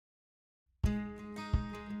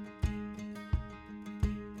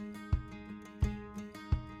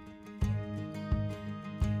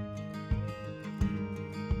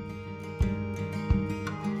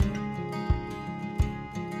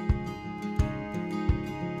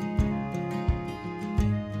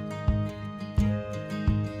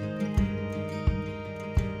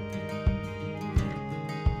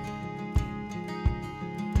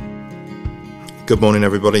Good morning,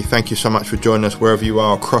 everybody. Thank you so much for joining us wherever you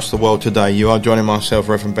are across the world today. You are joining myself,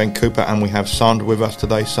 Reverend Ben Cooper, and we have Sandra with us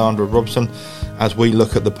today, Sandra Robson, as we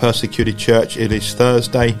look at the persecuted church. It is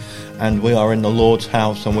Thursday, and we are in the Lord's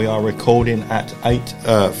house, and we are recording at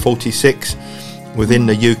 8:46 within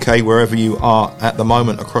the UK, wherever you are at the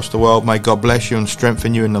moment across the world. May God bless you and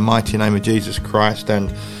strengthen you in the mighty name of Jesus Christ.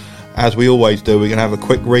 And as we always do, we're going to have a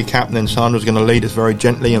quick recap, and then Sandra's going to lead us very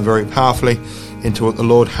gently and very powerfully into what the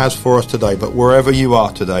Lord has for us today. But wherever you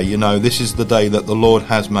are today, you know this is the day that the Lord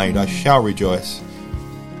has made. I shall rejoice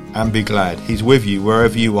and be glad. He's with you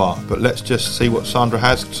wherever you are. But let's just see what Sandra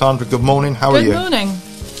has. Sandra, good morning. How are you? Good morning.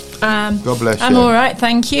 God bless you. I'm all right,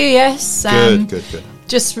 thank you. Yes. Good.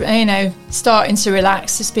 Just, starting to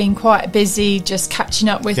relax. It's been quite busy, just catching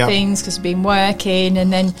up with things because we've been working,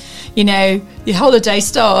 and then, your holiday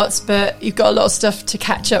starts, but you've got a lot of stuff to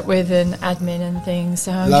catch up with and admin and things.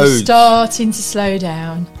 So I'm just starting to slow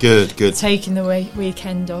down. Good. Taking the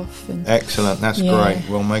weekend off. Excellent. That's great.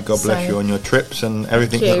 Well, may God bless you on your trips and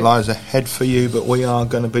everything that lies ahead for you. But we are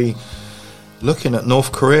going to be looking at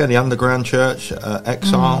North Korea, the underground church,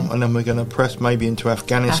 exile, and then we're going to press maybe into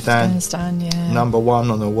Afghanistan, number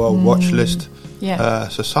one on the world watch list.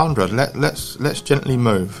 So Sandra, let's gently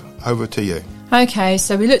move over to you. Okay,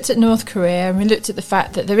 so we looked at North Korea, and we looked at the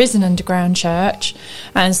fact that there is an underground church,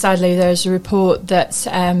 and sadly there's a report that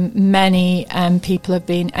many people have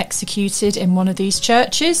been executed in one of these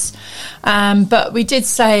churches. But we did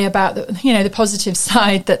say about the positive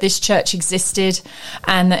side, that this church existed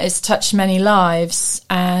and that it's touched many lives,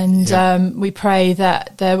 and we pray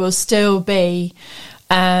that there will still be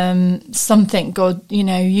something God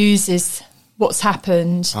uses what's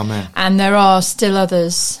happened. Amen. And there are still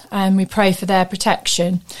others, and we pray for their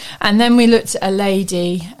protection. And then we looked at a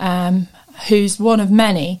lady who's one of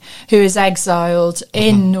many who is exiled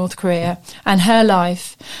in North Korea, and her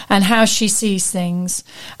life and how she sees things,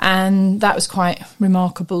 and that was quite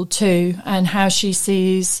remarkable too, and how she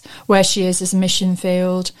sees where she is as a mission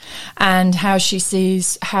field, and how she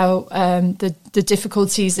sees how the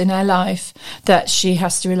difficulties in her life, that she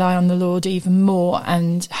has to rely on the Lord even more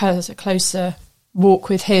and has a closer walk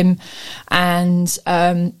with him. And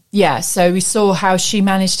so we saw how she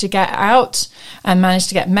managed to get out and managed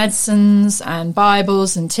to get medicines and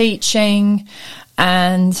Bibles and teaching,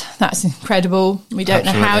 and that's incredible. We don't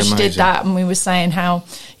know how she did that, and we were saying how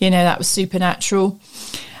that was supernatural.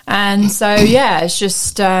 And so it's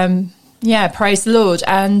just praise the Lord.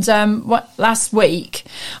 And last week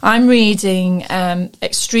I'm reading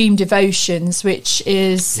Extreme Devotions, which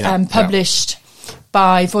is published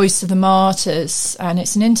by Voice of the Martyrs, and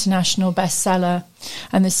it's an international bestseller,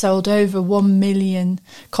 and they sold over 1 million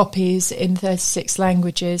copies in 36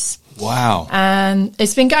 languages. Wow. And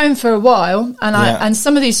it's been going for a while, and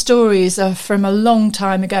some of these stories are from a long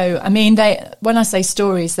time ago. I mean, when I say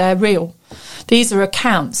stories, they're real. These are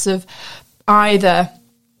accounts of either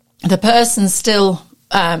the person still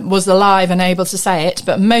was alive and able to say it,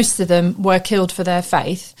 but most of them were killed for their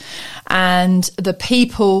faith, and the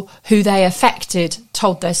people who they affected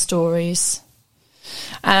told their stories.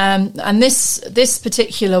 And this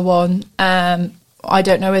particular one, I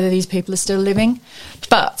don't know whether these people are still living,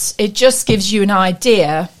 but it just gives you an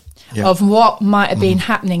idea of what might have been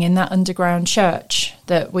happening in that underground church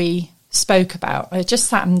that we spoke about.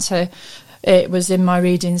 It was in my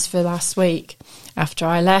readings for last week. After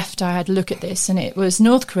I left, I had a look at this, and it was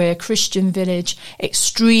North Korea Christian Village,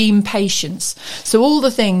 extreme patience. So all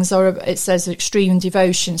the things it says extreme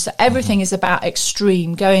devotion. So everything is about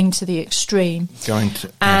extreme, going to the extreme.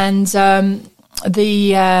 And the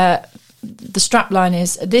strapline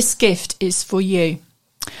is, "This gift is for you."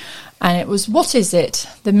 And it was, "What is it?"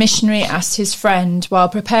 the missionary asked his friend while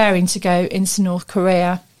preparing to go into North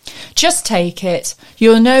Korea. "Just take it.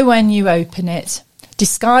 You'll know when you open it."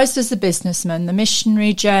 Disguised as a businessman, the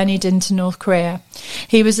missionary journeyed into North Korea.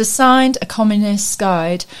 He was assigned a communist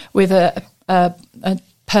guide with a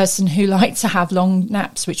person who liked to have long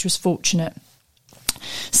naps, which was fortunate.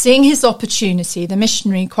 Seeing his opportunity, the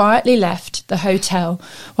missionary quietly left the hotel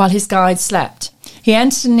while his guide slept. He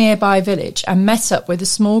entered a nearby village and met up with a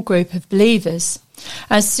small group of believers.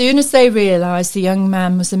 As soon as they realised the young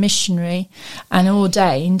man was a missionary and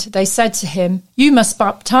ordained, they said to him, "You must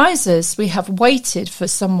baptise us. We have waited for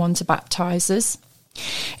someone to baptise us."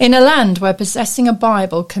 In a land where possessing a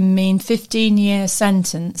Bible can mean 15-year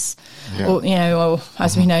sentence, or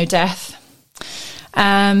as we know, death,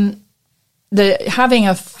 having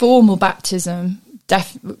a formal baptism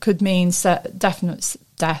could mean definite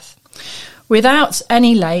death. Without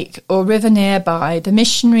any lake or river nearby, the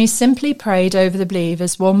missionaries simply prayed over the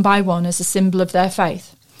believers one by one as a symbol of their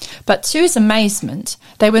faith. But to his amazement,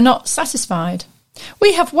 they were not satisfied.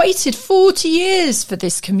 "We have waited 40 years for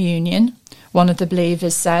this communion," one of the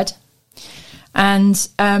believers said. And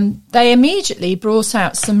they immediately brought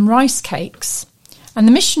out some rice cakes. And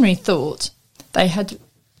the missionary thought they had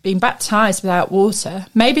been baptised without water.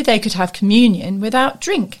 Maybe they could have communion without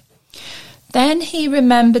drink. Then he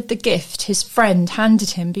remembered the gift his friend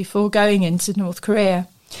handed him before going into North Korea.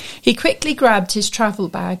 He quickly grabbed his travel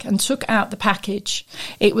bag and took out the package.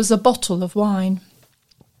 It was a bottle of wine.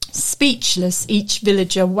 Speechless, each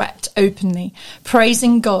villager wept openly,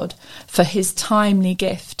 praising God for his timely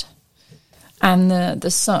gift. And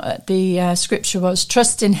the scripture was,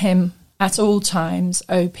 "Trust in him at all times,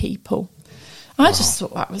 O people." I just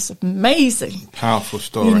thought that was amazing. Powerful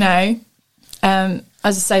story. You know, as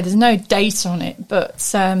I say, there's no date on it, but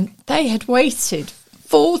they had waited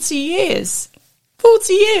 40 years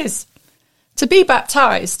to be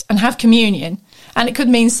baptised and have communion, and it could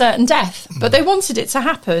mean certain death, but they wanted it to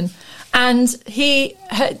happen. And he,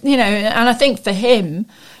 you know, and I think for him,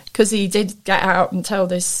 because he did get out and tell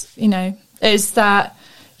this, you know, is that,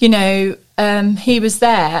 you know, he was there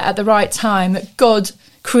at the right time, that God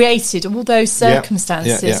created all those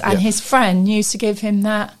circumstances, and his friend knew to give him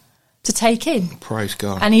that to take in. Praise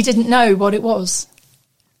God. And he didn't know what it was.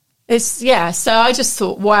 So I just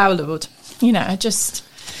thought, wow, Lord, you know,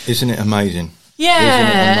 Isn't it amazing?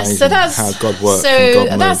 Yeah, so that's how God works. So and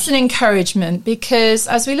God that's an encouragement, because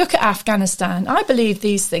as we look at Afghanistan, I believe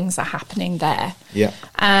these things are happening there. Yeah.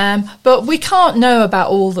 But we can't know about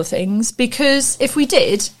all the things, because if we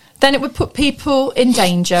did, then it would put people in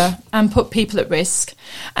danger and put people at risk.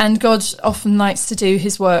 And God often likes to do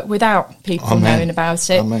his work without people knowing about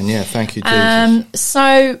it. Amen. Yeah, thank you,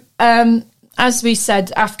 Jesus. As we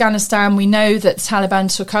said, Afghanistan, we know that the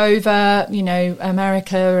Taliban took over, you know,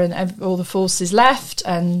 America and all the forces left,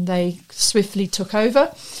 and they swiftly took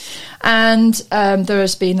over. And there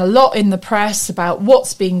has been a lot in the press about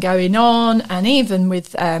what's been going on, and even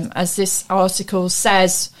with, as this article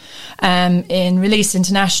says, in Release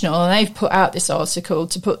International, and they've put out this article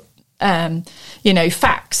to put, you know,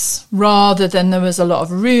 facts rather than there was a lot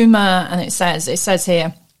of rumour. And it says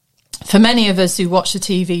here, "For many of us who watched the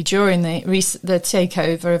TV during the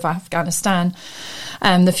takeover of Afghanistan,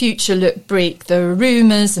 the future looked bleak. There were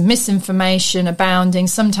rumours and misinformation abounding.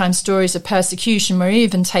 Sometimes stories of persecution were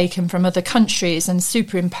even taken from other countries and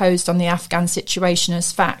superimposed on the Afghan situation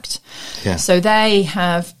as fact." Yeah. So they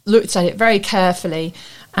have looked at it very carefully,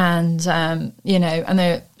 and you know, and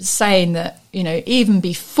they're saying that, you know, even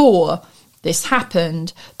before this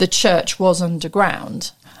happened, the church was underground.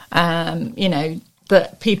 You know.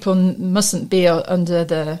 But people mustn't be under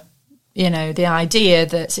the, you know, the idea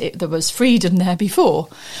that there was freedom there before.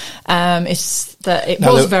 It's that it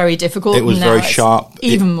was very difficult. It was very sharp.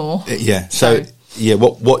 Even more. So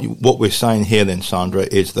what we're saying here then, Sandra,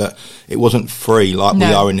 is that it wasn't free like we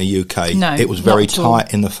are in the UK. No, it was very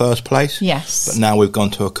tight in the first place. Yes. But now we've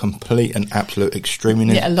gone to a complete and absolute extreme.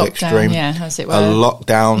 A lockdown, as it were. A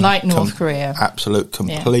lockdown. Like North Korea. Absolute,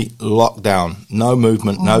 complete lockdown. No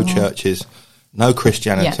movement, no churches. No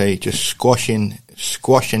Christianity, just squashing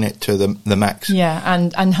it to the max. Yeah,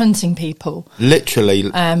 and hunting people, literally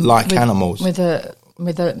like animals with a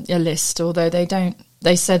list. Although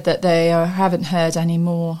they said that they haven't heard any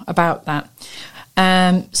more about that.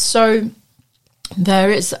 So there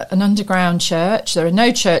is an underground church. There are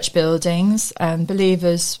no church buildings, and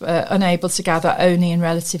believers were unable to gather, only in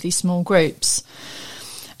relatively small groups.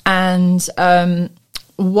 And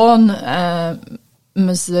one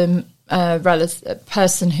Muslim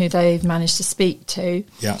person who they've managed to speak to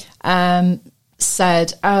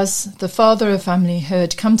said, "As the father of family who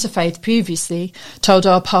had come to faith previously told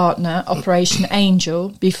our partner, Operation Angel,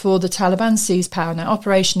 before the Taliban seized power." Now,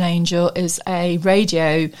 Operation Angel is a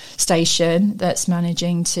radio station that's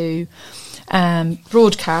managing to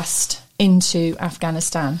broadcast into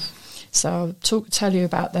Afghanistan. So I'll tell you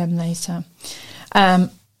about them later.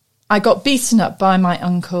 "I got beaten up by my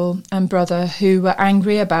uncle and brother, who were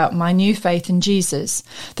angry about my new faith in Jesus.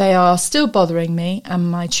 They are still bothering me and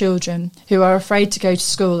my children, who are afraid to go to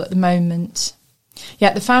school at the moment.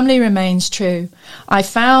 Yet the family remains true. I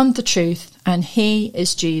found the truth, and he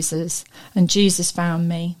is Jesus, and Jesus found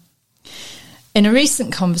me." In a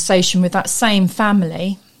recent conversation with that same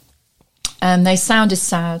family, they sounded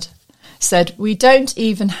sad, said, "We don't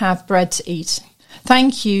even have bread to eat.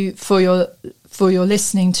 Thank you for your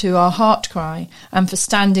listening to our heart cry and for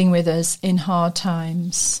standing with us in hard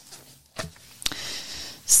times."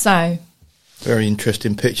 So, very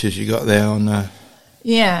interesting pictures you got there on.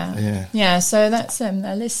 So that's them.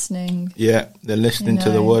 They're listening. Yeah, they're listening to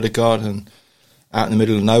the word of God, and out in the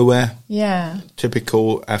middle of nowhere. Yeah,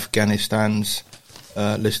 typical Afghanistan's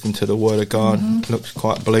listening to the Word of God. Looks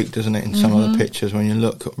quite bleak, doesn't it, in some of the pictures when you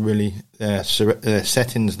look at really their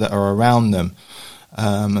settings that are around them,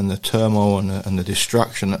 and the turmoil and the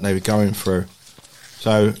destruction that they were going through.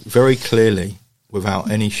 So very clearly, without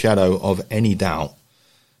any shadow of any doubt,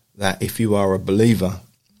 that if you are a believer,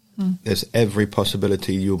 there's every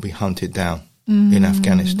possibility you'll be hunted down in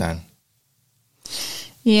Afghanistan.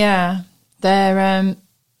 Yeah, they're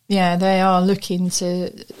they are looking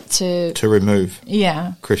to remove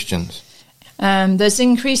Christians. There's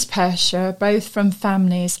increased pressure both from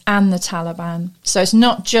families and the Taliban. So it's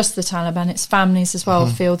not just the Taliban; it's families as well.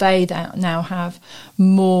 Feel they now have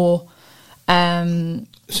more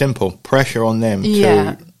simple pressure on them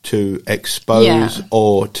to expose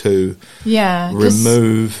or to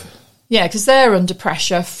remove. Yeah, because they're under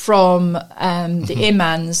pressure from the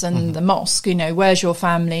imams and the mosque. You know, where's your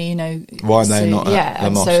family? You know, why are they not at the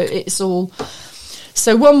mosque? So it's all.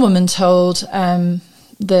 So one woman told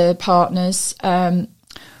the partners,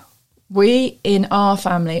 "We in our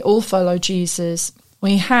family all follow Jesus.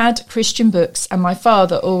 We had Christian books, and my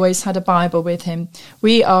father always had a Bible with him.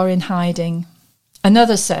 We are in hiding."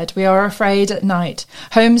 Another said, "We are afraid at night.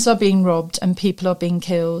 Homes are being robbed and people are being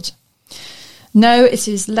killed. No, it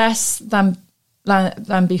is less than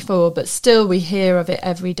before, but still we hear of it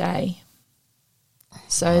every day."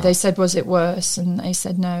 So they said, was it worse? And they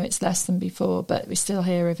said, no, it's less than before, but we still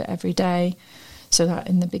hear of it every day. So that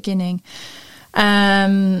in the beginning.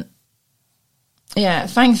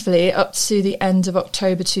 Thankfully, up to the end of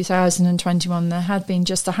October 2021, there had been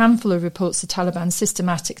just a handful of reports of Taliban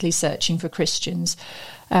systematically searching for Christians.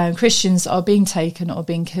 Christians are being taken or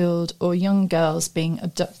being killed, or young girls being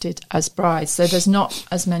abducted as brides. So there's not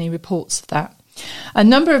as many reports of that. A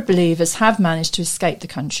number of believers have managed to escape the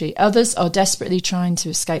country. Others are desperately trying to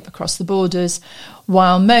escape across the borders,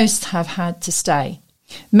 while most have had to stay.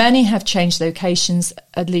 Many have changed locations,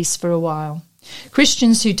 at least for a while.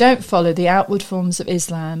 Christians who don't follow the outward forms of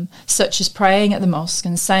Islam, such as praying at the mosque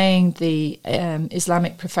and saying the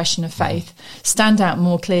Islamic profession of faith, stand out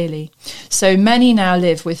more clearly. So many now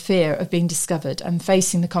live with fear of being discovered and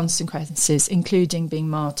facing the consequences, including being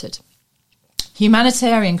martyred.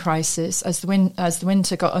 Humanitarian crisis, as the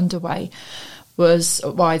winter got underway, was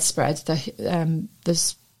widespread.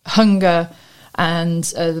 There's hunger and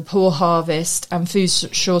the poor harvest and food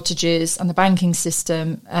shortages, and the banking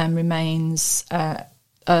system remains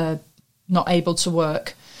not able to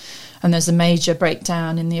work, and there's a major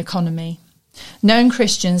breakdown in the economy. Known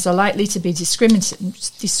Christians are likely to be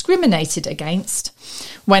discriminated against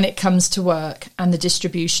when it comes to work and the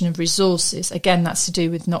distribution of resources. Again, that's to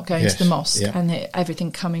do with not going to the mosque and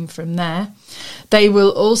everything coming from there. They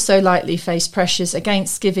will also likely face pressures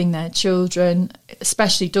against giving their children,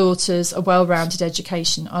 especially daughters, a well-rounded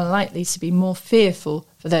education, are likely to be more fearful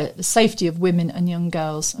for the safety of women and young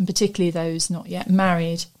girls, and particularly those not yet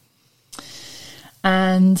married.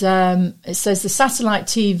 And it says the satellite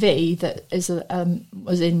TV that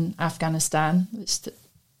was in Afghanistan, which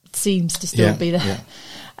seems to still be there,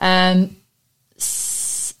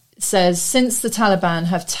 says, since the Taliban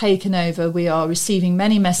have taken over, we are receiving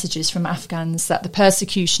many messages from Afghans that the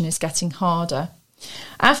persecution is getting harder.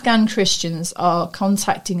 Afghan Christians are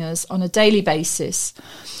contacting us on a daily basis,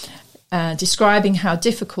 describing how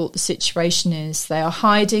difficult the situation is. They are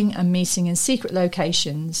hiding and meeting in secret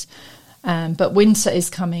locations. But winter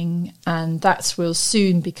is coming, and that will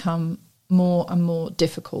soon become more and more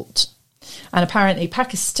difficult. And apparently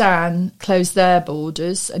Pakistan closed their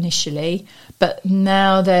borders initially, but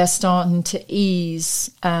now they're starting to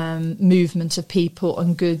ease movement of people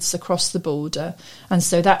and goods across the border. And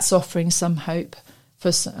so that's offering some hope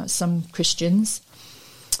for some Christians.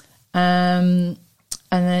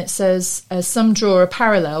 And then it says, some draw a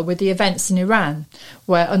parallel with the events in Iran,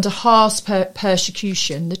 where under harsh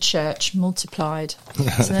persecution, the church multiplied.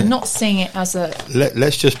 So they're not seeing it as a...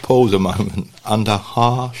 Let's just pause a moment. Under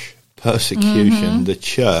harsh persecution, the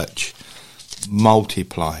church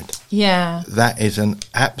multiplied. Yeah. That is an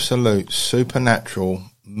absolute supernatural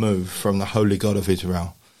move from the Holy God of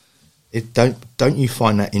Israel. Don't you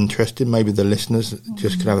find that interesting? Maybe the listeners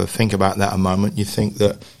just could have a think about that a moment. You think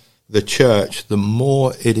that the church, the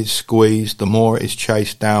more it is squeezed, the more it is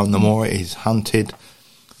chased down, the more it is hunted,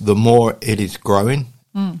 the more it is growing,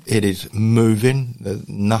 it is moving.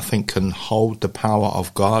 Nothing can hold the power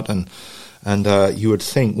of God. And you would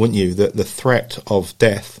think, wouldn't you, that the threat of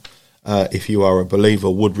death, if you are a believer,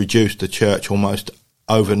 would reduce the church almost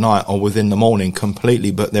overnight or within the morning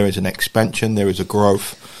completely. But there is an expansion, there is a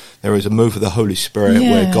growth, there is a move of the Holy Spirit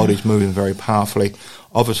where God is moving very powerfully,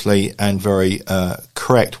 obviously, and very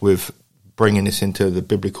correct with bringing this into the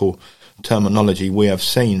biblical terminology, we have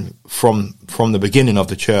seen from the beginning of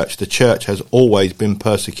the church has always been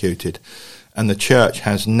persecuted, and the church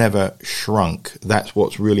has never shrunk. That's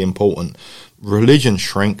what's really important. Religion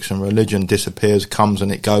shrinks and religion disappears, comes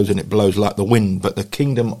and it goes and it blows like the wind, but the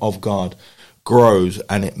kingdom of God grows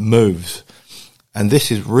and it moves. And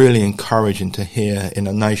this is really encouraging to hear in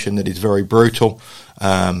a nation that is very brutal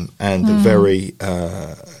and very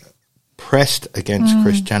pressed against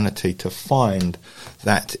Christianity, to find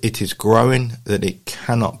that it is growing, that it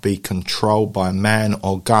cannot be controlled by man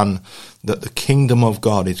or gun, that the kingdom of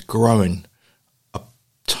God is growing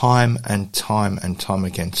time and time and time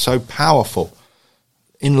again. So powerful,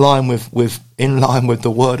 in line with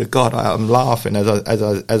the word of God. I'm laughing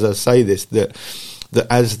as I say this, that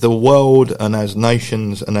as the world and as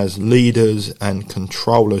nations and as leaders and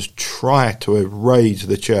controllers try to erase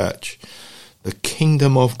the church, the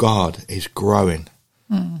kingdom of God is growing.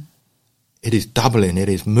 It is doubling, it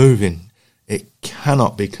is moving. It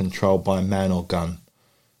cannot be controlled by man or gun.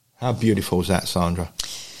 How beautiful is that, Sandra?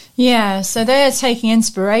 Yeah, so they're taking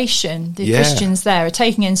inspiration, the Christians there are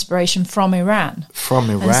taking inspiration from Iran.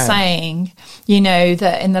 And saying,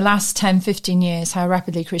 that in the last 10, 15 years, how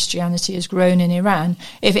rapidly Christianity has grown in Iran.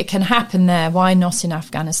 If it can happen there, why not in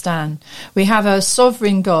Afghanistan? We have a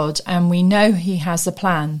sovereign God and we know he has a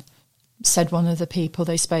plan, said one of the people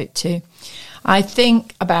they spoke to. I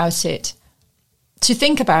think about it. To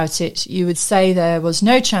think about it, you would say there was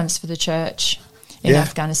no chance for the church in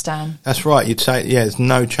Afghanistan. That's right. You'd say, there's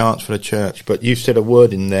no chance for the church. But you've said a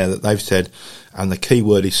word in there that they've said, and the key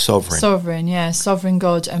word is sovereign. Sovereign, sovereign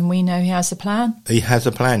God, and we know he has a plan. He has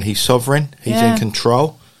a plan. He's sovereign. He's in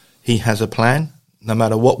control. He has a plan. No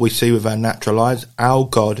matter what we see with our natural eyes, our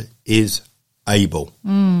God is able.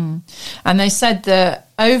 And they said that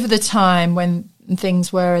over the time when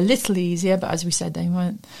things were a little easier, but as we said, they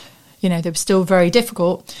weren't, they were still very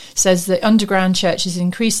difficult, says the underground church is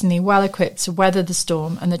increasingly well equipped to weather the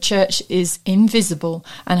storm, and the church is invisible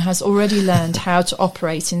and has already learned how to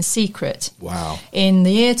operate in secret. Wow. In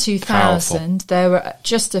the year 2000, there were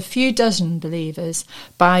just a few dozen believers.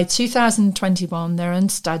 By 2021, they're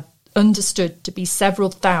understood to be several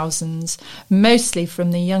thousands, mostly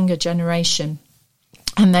from the younger generation,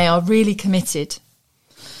 and they are really committed.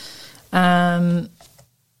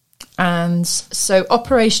 And so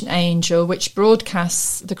Operation Angel, which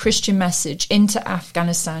broadcasts the Christian message into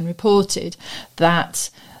Afghanistan, reported that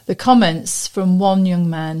the comments from one young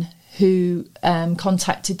man who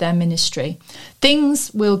contacted their ministry: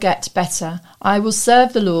 "Things will get better. I will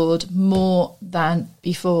serve the Lord more than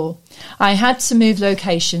before. I had to move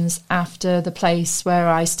locations after the place where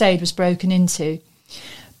I stayed was broken into,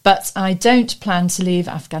 but I don't plan to leave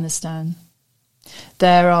Afghanistan.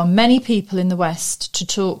 There are many people in the West to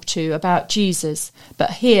talk to about Jesus, but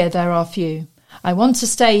here there are few. I want to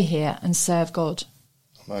stay here and serve God."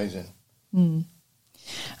 Amazing. And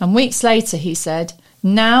weeks later he said,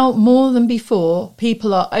 "Now more than before,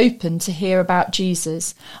 people are open to hear about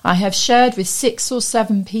Jesus. I have shared with 6 or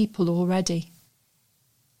 7 people already."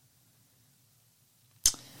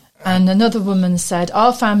 And another woman said,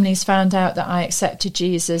 "Our families found out that I accepted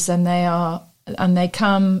Jesus, and they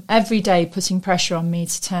come every day putting pressure on me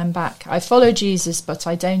to turn back. I follow Jesus, but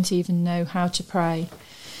I don't even know how to pray."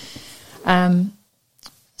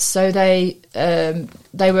 So they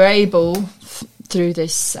were able, through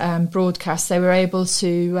this broadcast, they were able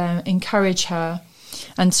to encourage her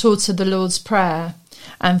and taught her the Lord's Prayer.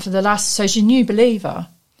 And so she's a new believer.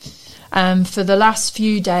 For the last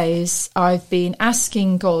few days, I've been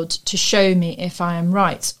asking God to show me if I am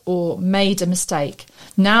right or made a mistake.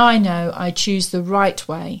 Now I know I choose the right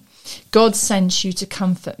way. God sent you to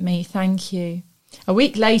comfort me. Thank you. A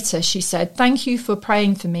week later, she said, "Thank you for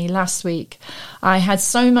praying for me last week. I had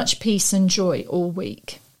so much peace and joy all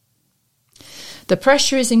week." The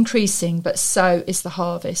pressure is increasing, but so is the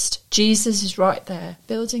harvest. Jesus is right there,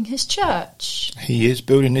 building his church. He is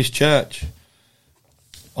building his church.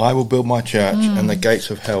 "I will build my church, and the gates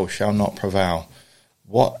of hell shall not prevail."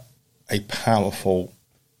 What a powerful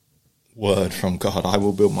word from God. "I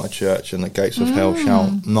will build my church, and the gates of hell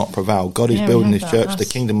shall not prevail." God is building his church. The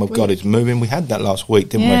kingdom of God is moving. We had that last week,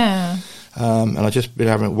 didn't we? And I just been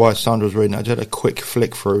having, while Sandra was reading, I did a quick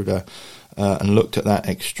flick through and looked at that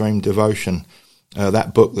Extreme Devotion.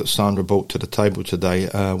 That book that Sandra brought to the table today,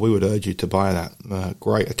 we would urge you to buy that.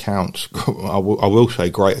 Great accounts. I will say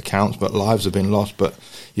great accounts, but lives have been lost. But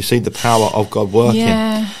you see the power of God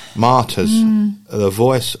working. Martyrs, the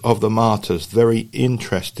voice of the martyrs, very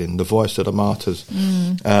interesting, the voice of the martyrs.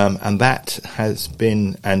 And that has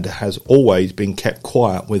been and has always been kept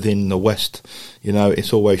quiet within the West. You know,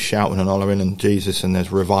 it's always shouting and hollering and Jesus and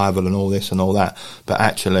there's revival and all this and all that. But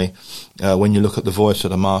actually, when you look at the voice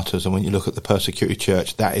of the martyrs and when you look at the persecuted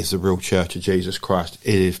church, that is the real church of Jesus Christ.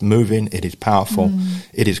 It is moving, it is powerful,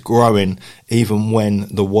 it is growing, even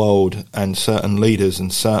when the world and certain leaders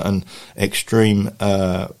and certain extreme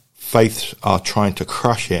faiths are trying to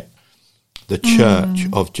crush it. The church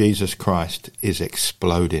of Jesus Christ is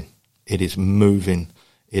exploding. It is moving.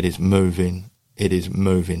 It is moving. It is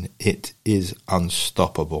moving. It is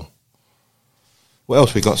unstoppable. What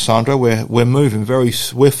else we got, Sandra? We're moving very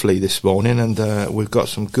swiftly this morning, and we've got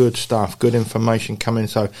some good stuff, good information coming.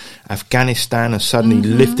 So Afghanistan has suddenly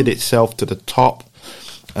lifted itself to the top.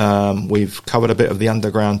 We've covered a bit of the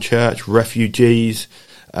underground church, refugees,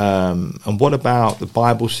 and what about the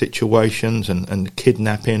Bible situations and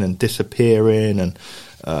kidnapping and disappearing and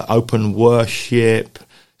open worship?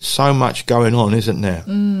 So much going on, isn't there?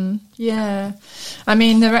 Yeah. I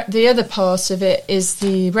mean, the other part of it is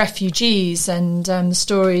the refugees and the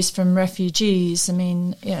stories from refugees. I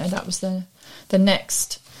mean, yeah, that was the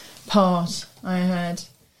next part I had.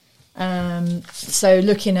 So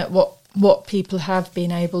looking at what people have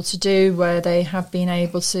been able to do, where they have been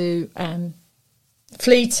able to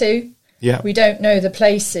flee to. Yeah. We don't know the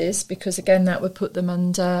places because, again, that would put them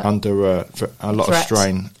under a lot of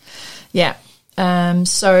strain. Yeah.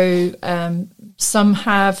 Some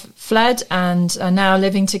have fled and are now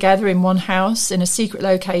living together in one house in a secret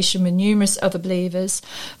location with numerous other believers.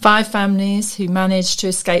 5 families who managed to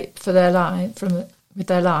escape with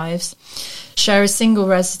their lives share a single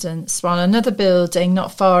residence, while another building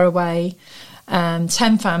not far away, 10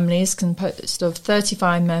 families composed of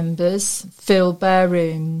 35 members fill bare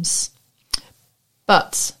rooms.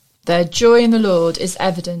 But their joy in the Lord is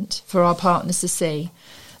evident for our partners to see.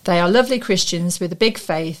 They are lovely Christians with a big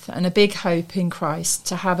faith and a big hope in Christ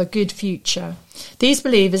to have a good future. These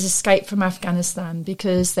believers escaped from Afghanistan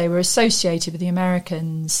because they were associated with the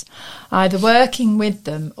Americans, either working with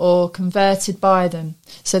them or converted by them.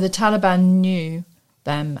 So the Taliban knew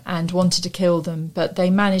them and wanted to kill them, but they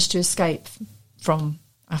managed to escape from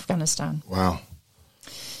Afghanistan. Wow.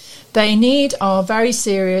 They need our very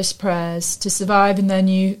serious prayers to survive in their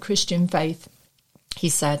new Christian faith, he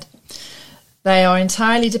said. They are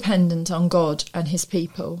entirely dependent on God and his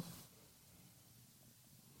people.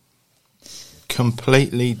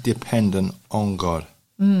 Completely dependent on God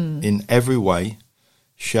in every way,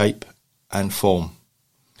 shape and form.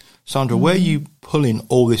 Sandra, where are you pulling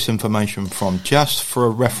all this information from, just for a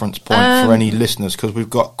reference point for any listeners? Because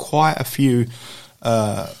we've got quite a few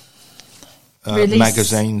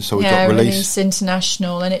magazines. So we've got Release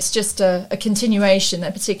International, and it's just a continuation,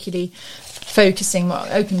 that particularly focusing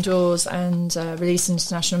Open Doors and Release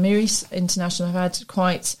International. Release International have had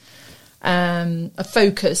quite a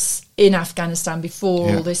focus in Afghanistan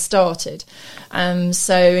before all this started.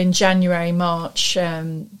 So in January, March,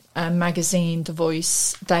 magazine The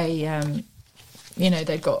Voice, they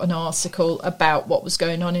got an article about what was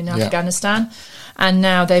going on in Afghanistan, and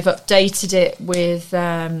now they've updated it with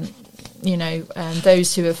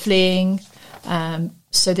those who are fleeing.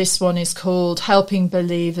 So this one is called Helping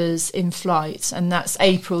Believers in Flight, and that's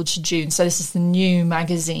April to June. So this is the new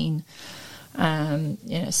magazine.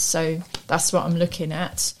 So that's what I'm looking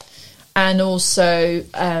at. And also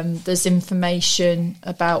there's information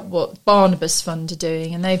about what Barnabas Fund are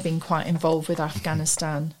doing, and they've been quite involved with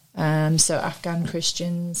Afghanistan. So Afghan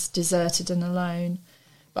Christians deserted and alone,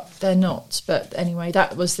 but they're not. But anyway,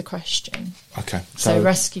 that was the question. Okay. So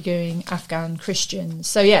rescuing Afghan Christians.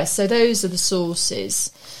 So so those are the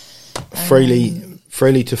sources.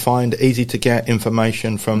 Freely to find, easy to get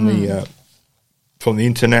information from the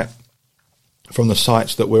internet, from the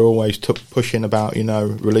sites that we're always pushing about,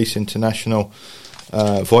 Release International,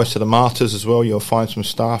 Voice of the Martyrs as well. You'll find some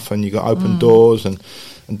stuff, and you got Open Doors and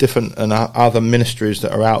different and other ministries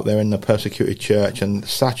that are out there in the persecuted church, and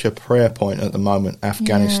such a prayer point at the moment,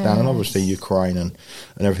 Afghanistan, and obviously Ukraine and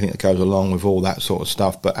everything that goes along with all that sort of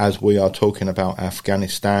stuff. But as we are talking about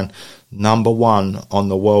Afghanistan, number 1 on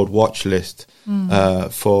the world watch list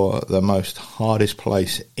for the most hardest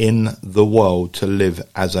place in the world to live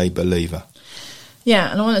as a believer.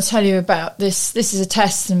 Yeah, and I want to tell you about this. This is a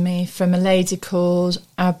testimony from a lady called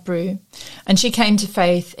Abru, and she came to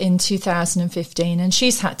faith in 2015, and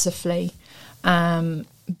she's had to flee.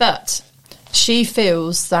 But she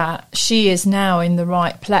feels that she is now in the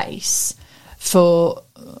right place for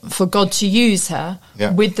God to use her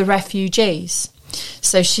with the refugees.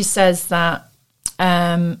 So she says that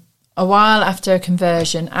A while after her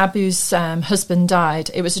conversion, Abu's husband died.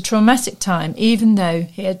 It was a traumatic time, even though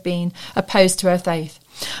he had been opposed to her faith.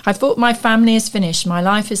 I thought my family is finished, my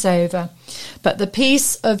life is over. But the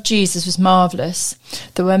peace of Jesus was marvellous.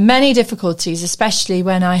 There were many difficulties, especially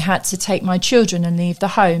when I had to take my children and leave the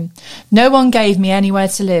home. No one gave me anywhere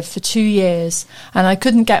to live for 2 years, and I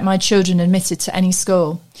couldn't get my children admitted to any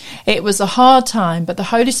school. It was a hard time, but the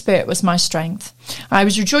Holy Spirit was my strength. I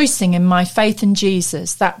was rejoicing in my faith in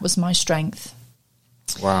Jesus. That was my strength.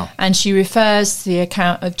 Wow. And she refers to the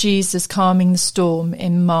account of Jesus calming the storm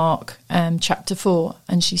in Mark chapter 4.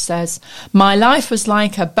 And she says, my life was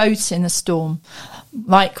like a boat in a storm,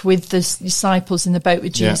 like with the disciples in the boat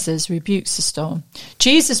with Jesus, rebukes the storm.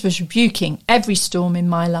 Jesus was rebuking every storm in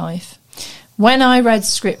my life. When I read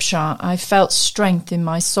scripture, I felt strength in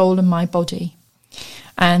my soul and my body.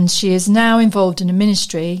 And she is now involved in a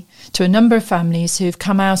ministry to a number of families who have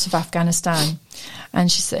come out of Afghanistan. And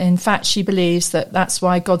in fact, she believes that that's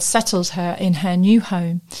why God settled her in her new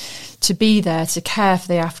home, to be there to care for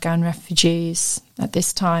the Afghan refugees at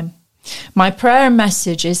this time. My prayer and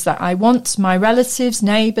message is that I want my relatives,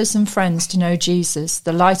 neighbours and friends to know Jesus,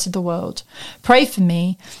 the light of the world. Pray for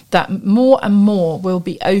me that more and more will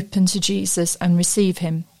be open to Jesus and receive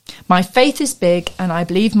him. My faith is big and I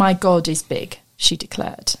believe my God is big, she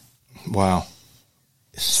declared. Wow.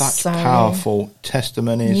 Such powerful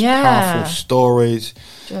testimonies, powerful stories.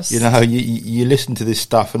 You listen to this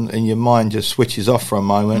stuff and your mind just switches off for a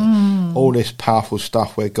moment. All this powerful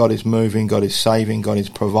stuff where God is moving, God is saving, God is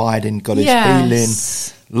providing, God is healing.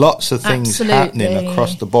 Lots of things happening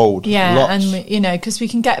across the board. Yeah, lots. And, because we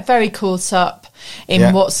can get very caught up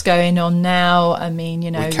in what's going on now. I mean,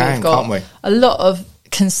 we've got a lot of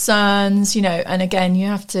concerns, and again, you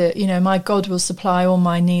have to, my God will supply all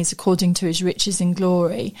my needs according to his riches in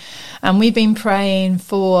glory. And we've been praying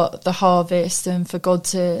for the harvest and for God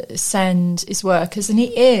to send his workers, and he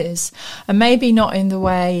is, and maybe not in the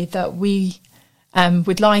way that we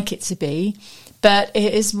would like it to be, but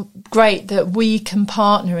it is great that we can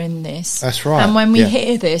partner in this. That's right. And when we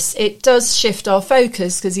hear this, it does shift our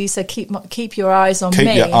focus, because he said, keep your eyes on me.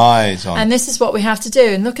 Keep your eyes on. And this is what we have to do.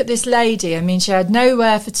 And look at this lady. I mean, she had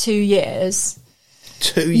nowhere for 2 years.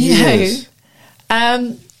 2 years?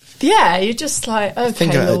 You're just like, okay,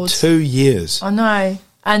 think about Lord. 2 years. I know.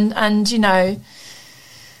 And Lord.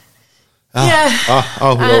 So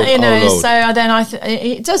then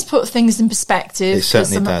it does put things in perspective. It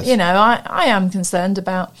certainly does. I am concerned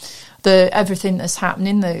about everything that's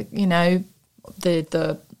happening. The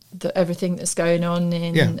everything that's going on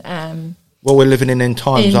in. Well, we're living in end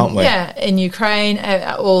times, aren't we? Yeah, in Ukraine,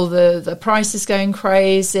 all the prices going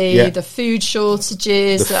crazy, the food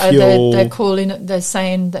shortages, they're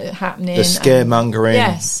saying that are happening. The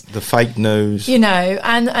scaremongering, the fake news.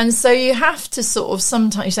 And so you have to sort of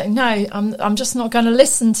sometimes say, no, I'm just not going to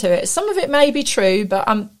listen to it. Some of it may be true, but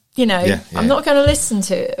I'm not going to listen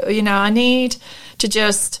to it. I need to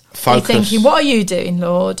just focus. Be thinking, what are you doing,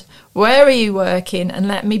 Lord? Where are you working? And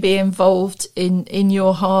let me be involved in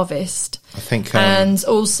your harvest. I think, and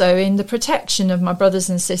also in the protection of my brothers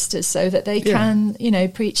and sisters, so that they can,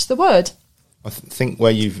 preach the word. I think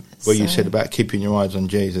where you said about keeping your eyes on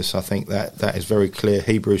Jesus, I think that is very clear.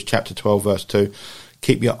 Hebrews chapter 12 verse 2.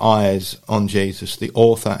 Keep your eyes on Jesus, the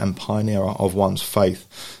author and pioneer of one's faith.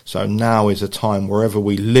 So now is a time wherever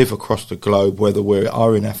we live across the globe, whether we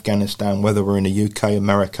are in Afghanistan, whether we're in the UK,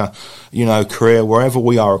 America, Korea, wherever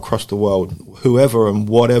we are across the world, whoever and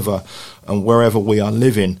whatever and wherever we are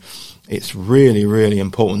living, it's really, really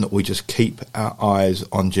important that we just keep our eyes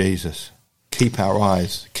on Jesus. Keep our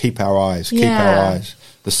eyes, keep our eyes, keep our eyes.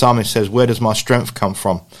 The psalmist says, where does my strength come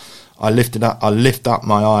from? I lift up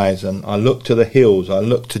my eyes and I look to the hills. I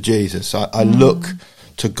look to Jesus. I look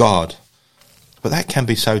to God. But that can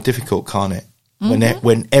be so difficult, can't it?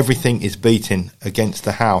 When everything is beating against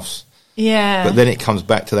the house. Yeah. But then it comes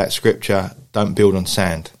back to that scripture, don't build on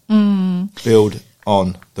sand. Build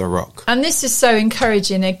on the rock. And this is so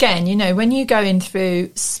encouraging again, when you're going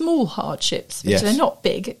through small hardships, which they're not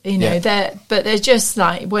big, they're just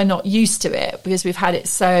like, we're not used to it because we've had it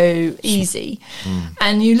so easy.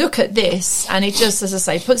 And you look at this and it just, as I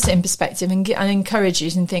say, puts it in perspective and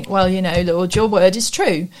encourages and think, well, Lord, your word is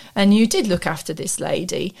true. And you did look after this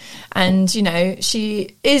lady. And,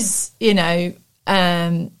 she is,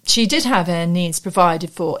 she did have her needs provided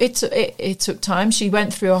for. It took time. She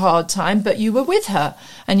went through a hard time, but you were with her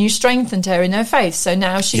and you strengthened her in her faith. So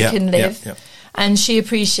now she can live and she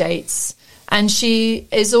appreciates. And she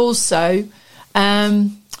is also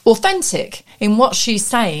authentic in what she's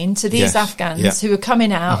saying to these Afghans who are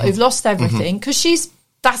coming out, who've lost everything, because she's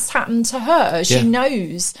that's happened to her. She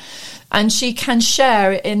knows, and she can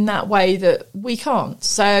share it in that way that we can't.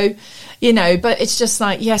 So, but it's just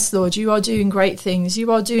like, yes, Lord, you are doing great things.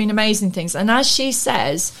 You are doing amazing things. And as she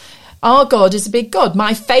says, our God is a big God.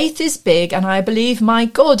 My faith is big, and I believe my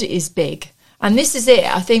God is big. And this is it.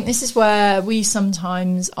 I think this is where we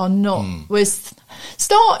sometimes are not. We're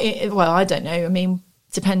starting. Well, I don't know. I mean,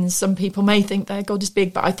 depends. Some people may think their God is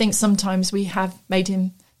big, but I think sometimes we have made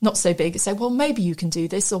him not so big and say, well, maybe you can do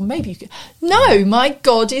this, or maybe you can. No, my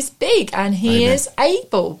God is big, and he is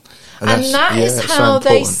able. And that is how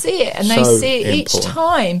they see it. And they see it each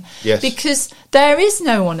time. Yes. Because there is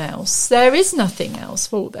no one else. There is nothing else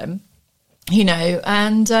for them,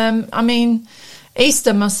 And, I mean,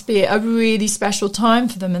 Easter must be a really special time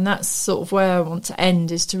for them, and that's sort of where I want to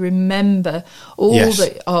end, is to remember all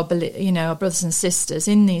our brothers and sisters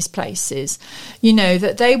in these places,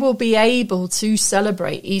 that they will be able to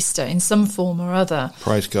celebrate Easter in some form or other.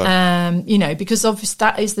 Praise God. Because obviously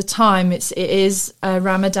that is the time. It is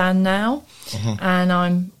Ramadan now, and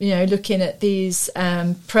I'm looking at these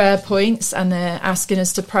prayer points, and they're asking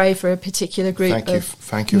us to pray for a particular group of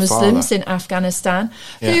Muslims Father. in Afghanistan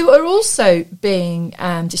who are also being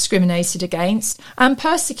discriminated against and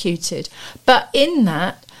persecuted, but in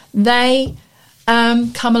that they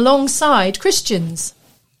come alongside Christians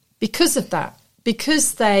because of that,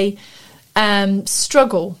 because they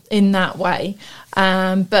struggle in that way.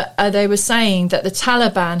 But they were saying that the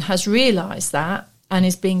Taliban has realised that and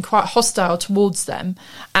is being quite hostile towards them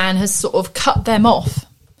and has sort of cut them off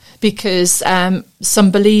because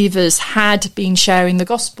some believers had been sharing the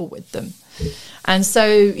gospel with them. And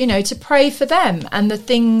so, to pray for them, and the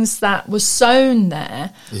things that were sown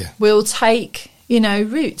there will take,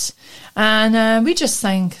 root. And we just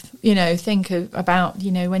think about,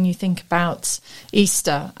 when you think about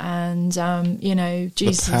Easter and,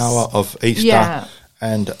 Jesus. The power of Easter. Yeah.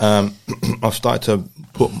 And I've started to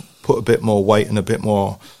put a bit more weight and a bit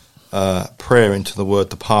more prayer into the word,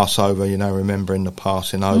 the Passover, remembering the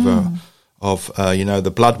passing over of,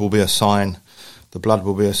 the blood will be a sign. The blood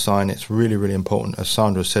will be a sign. It's really, really important, as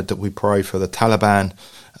Sandra said, that we pray for the Taliban,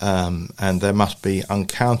 and there must be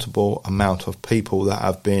uncountable amount of people that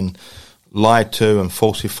have been lied to and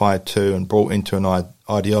falsified to and brought into an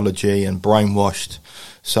ideology and brainwashed.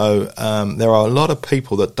 So there are a lot of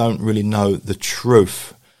people that don't really know the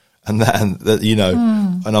truth, and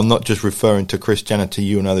I'm not just referring to Christianity.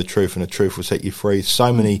 You know the truth, and the truth will set you free.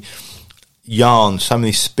 So many yarns, so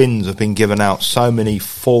many spins have been given out, so many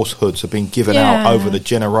falsehoods have been given out over the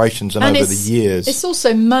generations and over the years. It's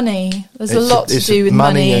also money. There's a lot to do with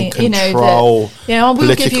money and control,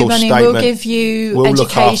 we'll give you money, we'll give you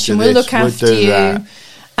education, we'll look after you.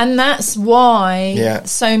 And that's why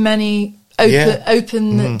so many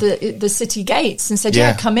open the city gates and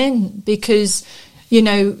said, come in, because, you're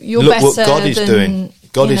look better what God is doing.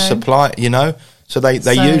 God is supplying, So they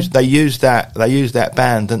use that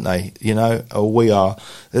band, didn't they? Or we are.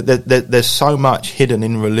 There's so much hidden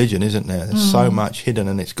in religion, isn't there? There's so much hidden,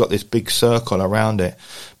 and it's got this big circle around it.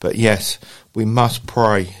 But yes, we must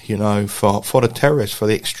pray, for the terrorists, for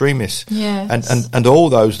the extremists, and all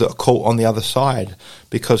those that are caught on the other side.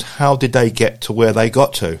 Because how did they get to where they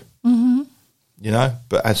got to?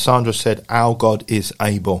 But as Sandra said, our God is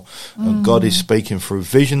able. God is speaking through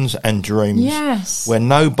visions and dreams. Yes. Where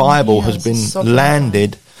no Bible has been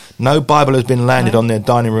landed, on their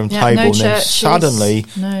dining room table, no and then churches, suddenly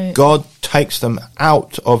God takes them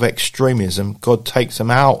out of extremism. God takes them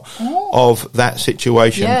out of that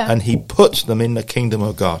situation, and he puts them in the kingdom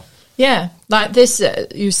of God. Yeah, like this,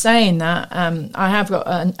 you're saying that. I have got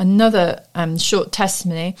another short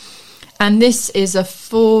testimony, and this is a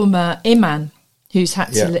former imam who's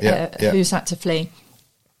had to flee.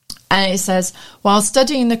 And it says, while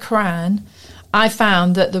studying the Quran, I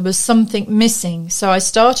found that there was something missing, so I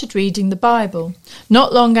started reading the Bible.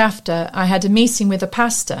 Not long after, I had a meeting with a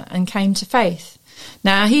pastor and came to faith.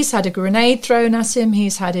 Now, he's had a grenade thrown at him.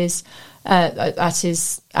 He's had his at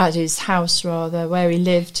his house, rather, where he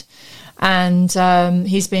lived. And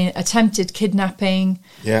he's been attempted kidnapping.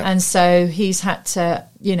 And so he's had to,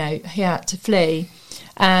 he had to flee.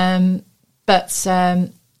 But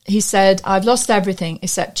he said, I've lost everything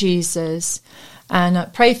except Jesus,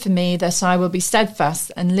 and pray for me that I will be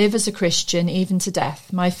steadfast and live as a Christian even to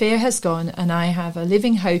death. My fear has gone, and I have a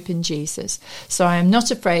living hope in Jesus. So I am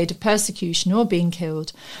not afraid of persecution or being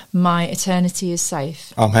killed. My eternity is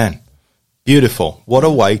safe. Amen. Beautiful. What a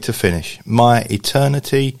way to finish. My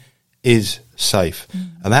eternity is safe.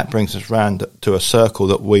 And that brings us round to a circle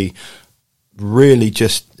that we really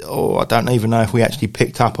just, I don't even know if we actually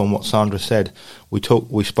picked up on what Sandra said.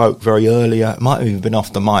 We spoke very earlier, it might have even been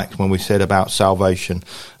off the mic when we said about salvation.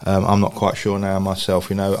 I'm not quite sure now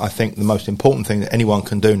myself. I think the most important thing that anyone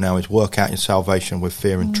can do now is work out your salvation with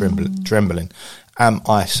fear and trembling. Am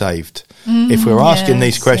I saved? If we're asking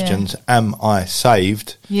these questions, am I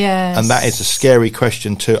saved? Yes. And that is a scary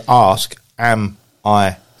question to ask, am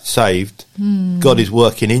I saved? God is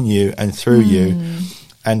working in you and through you.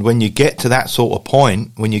 And when you get to that sort of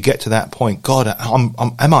point, God,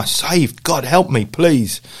 am I saved? God, help me,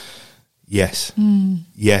 please. Yes.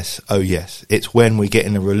 Yes. Oh, yes. It's when we get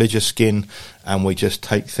in a religious skin and we just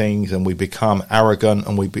take things and we become arrogant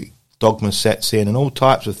and dogma sets in and all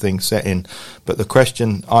types of things set in. But the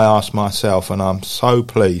question I ask myself, and I'm so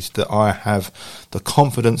pleased that I have the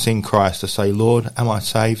confidence in Christ to say, Lord, am I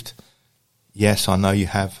saved? Yes, I know you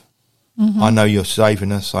have. I know you're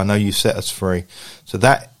saving us. I know you set us free. So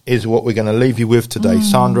that is what we're going to leave you with today.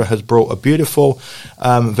 Sandra has brought a beautiful,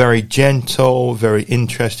 very gentle, very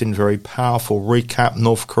interesting, very powerful recap.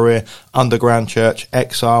 North Korea, underground church,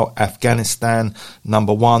 exile, Afghanistan,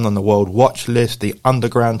 #1 on the world watch list, the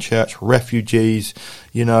underground church, refugees,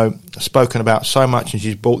 spoken about so much. And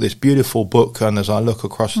she's brought this beautiful book. And as I look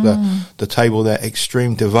across the table there,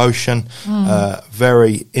 Extreme Devotion,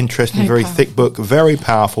 very interesting, very thick book, very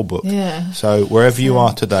powerful book. Yeah. So wherever you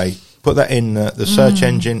are today, put that in the search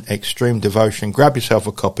engine, Extreme Devotion, grab yourself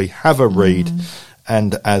a copy, have a read,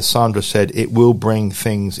 and as Sandra said, it will bring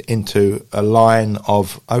things into a line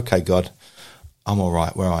of, okay, God, I'm all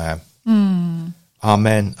right where I am.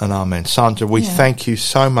 Amen and amen. Sandra, we thank you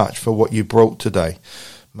so much for what you brought today.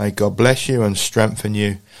 May God bless you and strengthen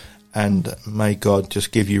you, and may God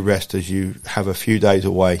just give you rest as you have a few days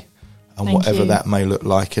away. And Thank whatever you. that may look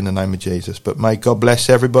like, in the name of Jesus. But may God bless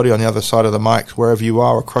everybody on the other side of the mics, wherever you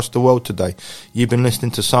are across the world today. You've been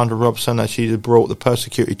listening to Sandra Robson as she brought the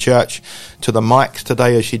persecuted church to the mics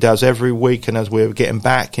today, as she does every week, and as we're getting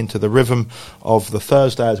back into the rhythm of the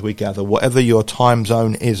Thursday as we gather. Whatever your time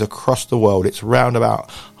zone is across the world, it's around about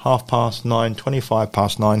 9:30, 25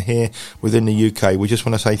 past 9 here within the UK. We just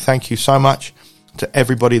want to say thank you so much to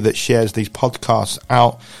everybody that shares these podcasts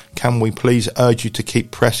out. Can we please urge you to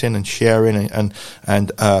keep pressing and sharing and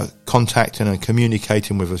contacting and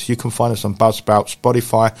communicating with us? You can find us on Buzzsprout,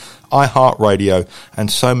 Spotify, iHeartRadio,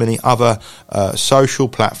 and so many other social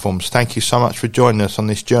platforms. Thank you so much for joining us on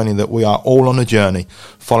this journey that we are all on a journey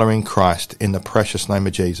following Christ in the precious name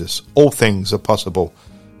of Jesus. All things are possible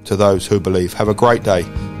to those who believe. Have a great day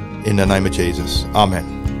in the name of Jesus.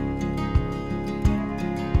 Amen.